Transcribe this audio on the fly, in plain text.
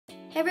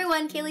Hey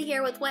everyone, Kaylee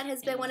here with what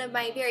has been one of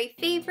my very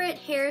favorite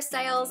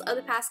hairstyles of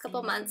the past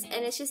couple months,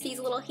 and it's just these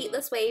little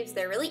heatless waves.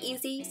 They're really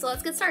easy, so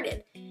let's get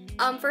started.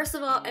 First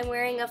of all, I'm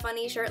wearing a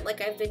funny shirt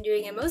like I've been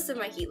doing in most of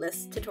my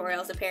heatless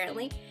tutorials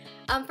apparently.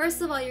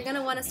 First of all, you're going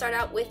to want to start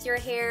out with your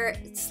hair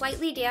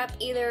slightly damp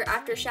either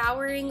after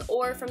showering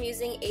or from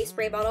using a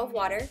spray bottle of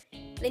water.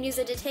 Then use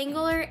a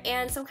detangler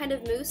and some kind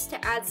of mousse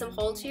to add some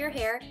hold to your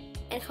hair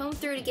and comb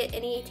through to get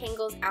any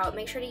tangles out.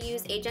 Make sure to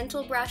use a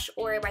gentle brush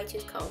or a wide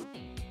tooth comb.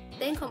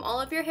 Then comb all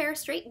of your hair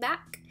straight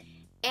back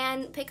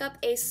and pick up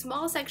a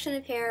small section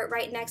of hair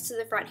right next to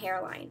the front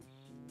hairline.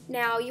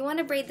 Now you want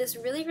to braid this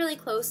really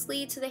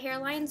closely to the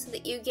hairline so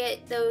that you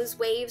get those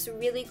waves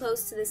really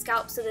close to the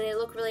scalp so that they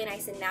look really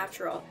nice and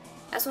natural.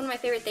 That's one of my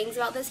favorite things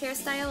about this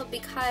hairstyle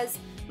because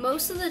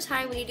most of the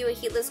time when you do a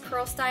heatless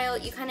curl style,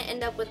 you kind of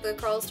end up with the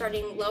curls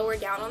starting lower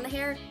down on the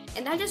hair,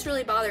 and that just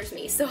really bothers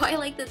me. So I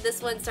like that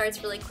this one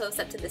starts really close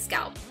up to the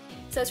scalp.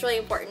 So it's really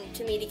important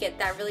to me to get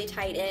that really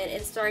tight in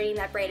and starting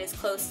that braid as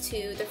close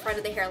to the front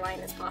of the hairline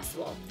as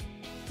possible.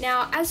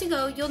 Now as you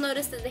go, you'll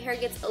notice that the hair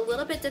gets a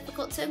little bit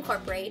difficult to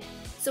incorporate.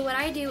 So what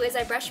I do is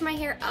I brush my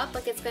hair up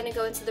like it's going to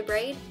go into the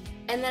braid,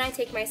 and then I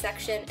take my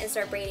section and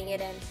start braiding it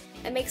in.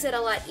 It makes it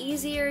a lot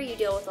easier, you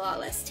deal with a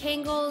lot less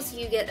tangles,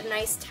 you get a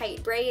nice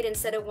tight braid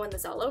instead of one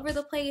that's all over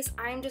the place.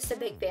 I'm just a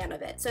big fan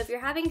of it. So if you're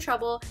having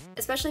trouble,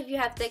 especially if you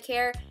have thick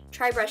hair,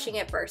 try brushing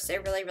it first.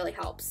 It really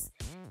helps.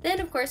 Then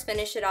of course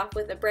finish it off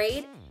with a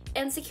braid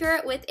and secure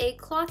it with a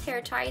cloth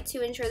hair tie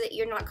to ensure that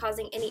you're not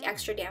causing any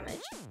extra damage.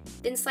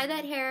 Then slide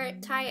that hair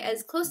tie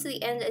as close to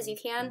the end as you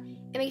can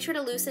and make sure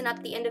to loosen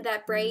up the end of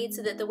that braid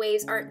so that the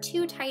waves aren't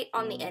too tight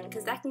on the end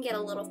because that can get a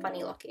little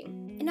funny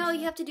looking. And now all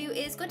you have to do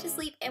is go to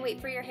sleep and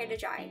wait for your hair to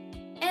dry.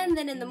 And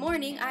then in the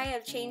morning I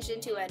have changed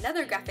into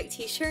another graphic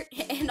t-shirt,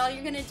 and all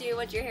you're going to do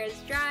once your hair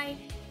is dry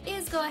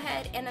is go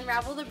ahead and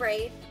unravel the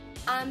braid.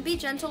 Be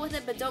gentle with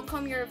it, but don't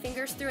comb your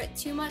fingers through it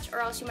too much or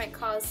else you might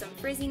cause some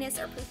frizziness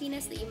or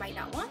poofiness that you might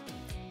not want.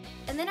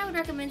 And then I would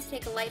recommend to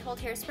take a light hold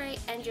hairspray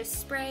and just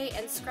spray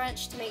and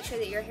scrunch to make sure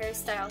that your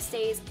hairstyle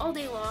stays all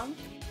day long.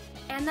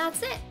 And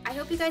that's it. I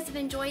hope you guys have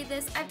enjoyed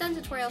this. I've done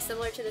tutorials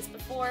similar to this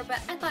before, but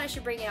I thought I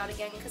should bring it out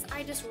again because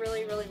I just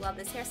really love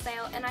this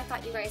hairstyle and I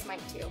thought you guys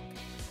might too.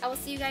 I will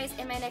see you guys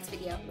in my next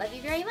video. Love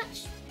you very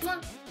much.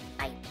 Mwah.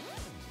 Bye.